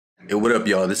Yo, what up,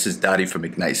 y'all? This is Dottie from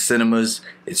Ignite Cinemas.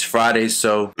 It's Friday,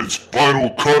 so it's Final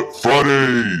Cut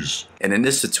Fridays! And in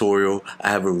this tutorial,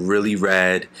 I have a really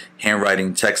rad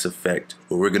handwriting text effect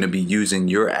where we're going to be using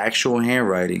your actual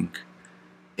handwriting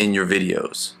in your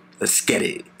videos. Let's get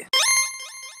it!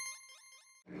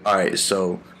 Alright,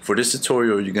 so for this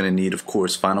tutorial, you're going to need, of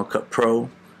course, Final Cut Pro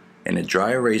and a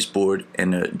dry erase board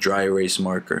and a dry erase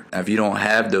marker. Now, if you don't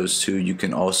have those two, you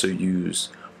can also use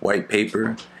white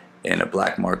paper and a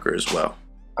black marker as well.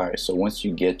 Alright, so once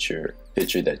you get your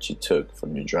picture that you took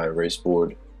from your dry erase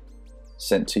board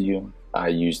sent to you, I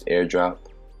used AirDrop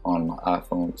on my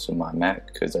iPhone to my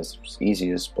Mac because that's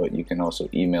easiest, but you can also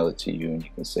email it to you and you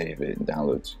can save it and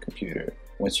download it to your computer.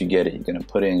 Once you get it, you're going to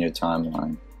put it in your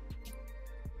timeline,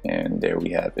 and there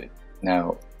we have it.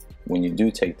 Now, when you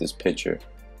do take this picture,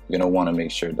 you're going to want to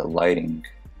make sure the lighting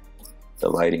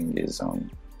is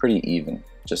pretty even,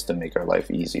 just to make our life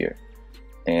easier,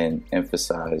 and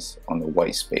emphasize on the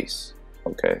white space.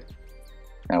 Okay,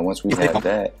 now once we have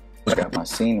that, I got my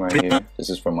scene right here. This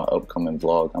is from my upcoming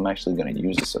vlog. I'm actually going to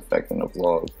use this effect in the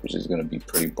vlog, which is going to be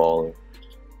pretty baller.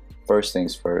 First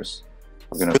things first,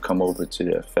 we're going to come over to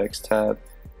the effects tab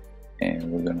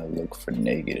and we're going to look for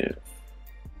negative.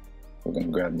 We're going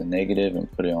to grab the negative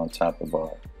and put it on top of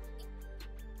our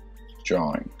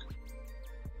drawing.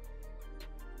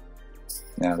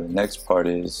 Now the next part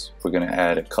is we're going to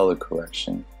add a color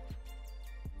correction.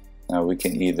 Now we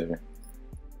can either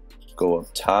go up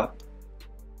top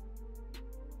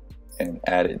and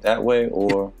add it that way,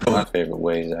 or my favorite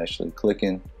way is actually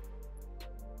clicking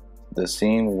the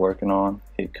scene we're working on,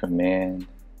 hit Command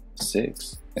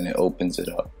 6, and it opens it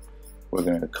up. We're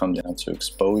going to come down to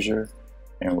exposure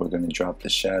and we're going to drop the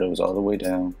shadows all the way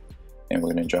down, and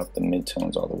we're going to drop the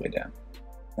midtones all the way down.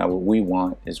 Now what we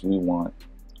want is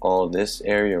all this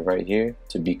area right here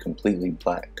to be completely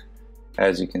black.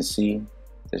 As you can see,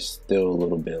 there's still a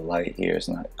little bit of light here. It's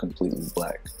not completely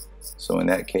black. So in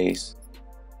that case,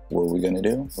 what we're going to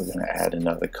do, we're going to add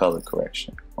another color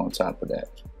correction on top of that.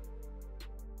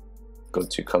 Go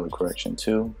to color correction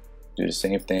 2, do the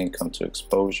same thing, come to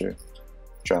exposure,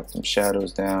 drop some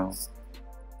shadows down.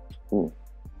 Ooh.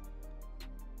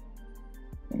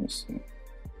 Let me see.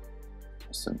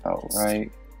 That's about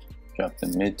right. Drop the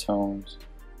midtones.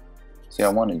 See, I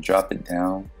want to drop it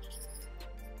down,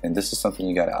 and this is something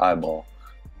you got to eyeball.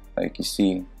 Like you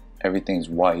see, everything's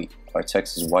white. Our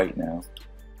text is white now,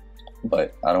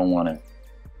 but I don't want to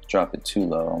drop it too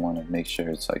low. I want to make sure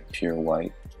it's like pure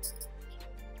white.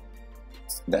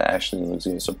 That actually looks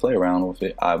good. So play around with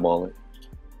it, eyeball it.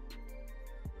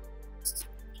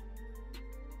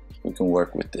 We can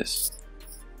work with this.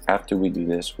 After we do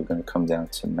this, we're going to come down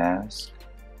to mask,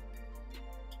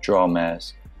 draw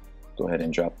mask. Go ahead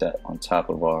and drop that on top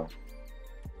of our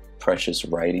precious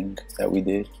writing that we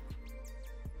did.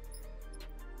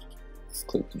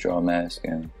 Click the draw mask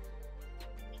and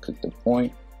click the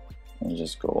point and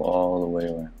just go all the way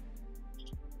around.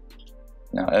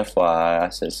 Now FYI, I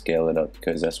said scale it up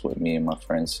because that's what me and my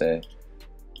friends say.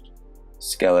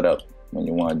 Scale it up when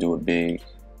you want to do it big.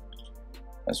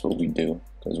 That's what we do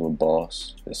because we're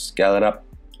boss. Just scale it up.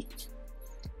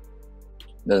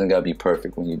 Doesn't gotta be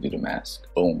perfect when you do the mask.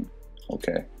 Boom.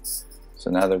 Okay,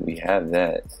 so now that we have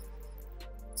that,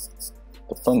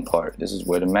 the fun part, this is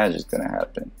where the magic's gonna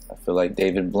happen. I feel like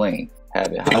David Blaine.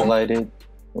 Have it highlighted.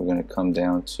 We're gonna come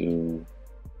down to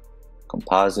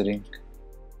compositing,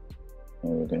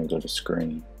 and we're gonna go to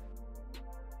screen.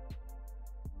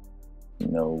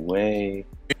 No way.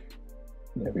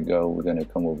 There we go. We're gonna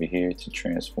come over here to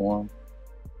transform,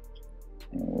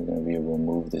 and we're gonna be able to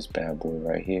move this bad boy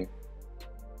right here.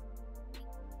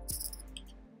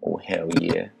 Oh, hell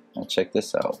yeah. Now check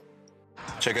this out.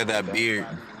 Check out that beard.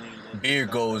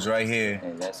 Beard goes right here.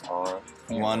 And that's our...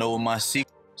 You wanna know what my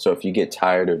secret? So if you get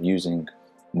tired of using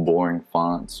boring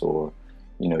fonts, or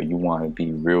you want to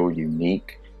be real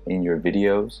unique in your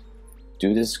videos,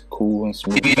 do this cool and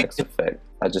smooth text effect.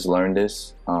 I just learned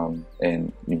this,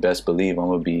 and you best believe I'm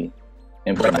gonna be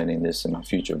implementing this in my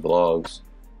future vlogs.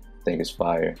 I think it's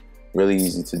fire. Really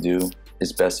easy to do.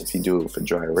 It's best if you do it with a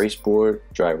dry erase board,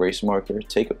 dry erase marker,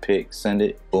 take a pic, send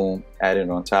it, boom, add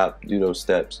it on top, do those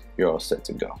steps, you're all set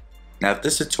to go. Now if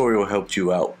this tutorial helped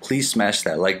you out, please smash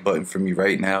that like button for me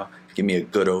right now. Give me a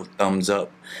good old thumbs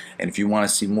up. And if you want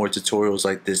to see more tutorials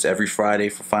like this every Friday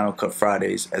for Final Cut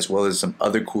Fridays, as well as some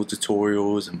other cool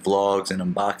tutorials and vlogs and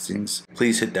unboxings,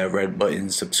 please hit that red button,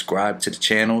 subscribe to the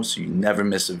channel so you never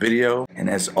miss a video.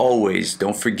 And as always,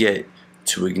 don't forget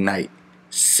to ignite.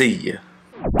 See ya.